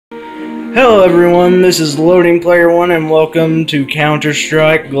Hello everyone, this is Loading Player One and welcome to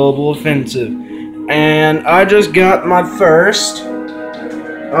Counter-Strike Global Offensive. And I just got my first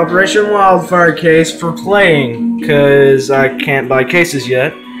Operation Wildfire case for playing, because I can't buy cases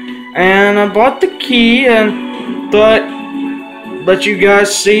yet. And I bought the key and thought, let you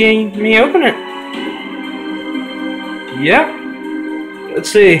guys see me open it. Yeah.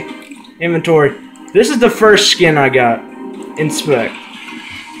 Let's see. Inventory. This is the first skin I got. Inspect.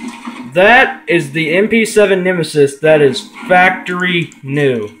 That is the MP7 Nemesis. That is factory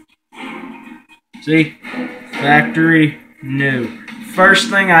new. See? Factory new. First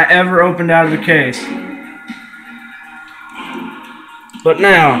thing I ever opened out of the case. But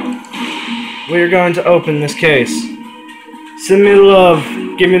now, we are going to open this case. Send me the love.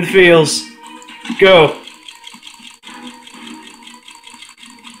 Give me the feels. Go.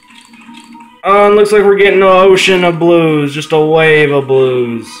 Oh, it looks like we're getting an ocean of blues. Just a wave of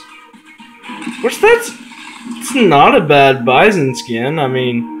blues. Which it's not a bad Bison skin. I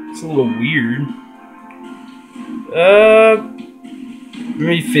mean, it's a little weird.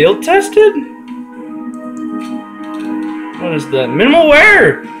 Maybe field tested? What is that? Minimal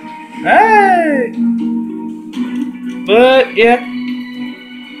wear! Hey! But, yeah.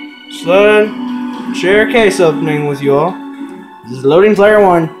 So, share a case opening with you all. This is Loading Player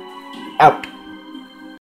One. Out.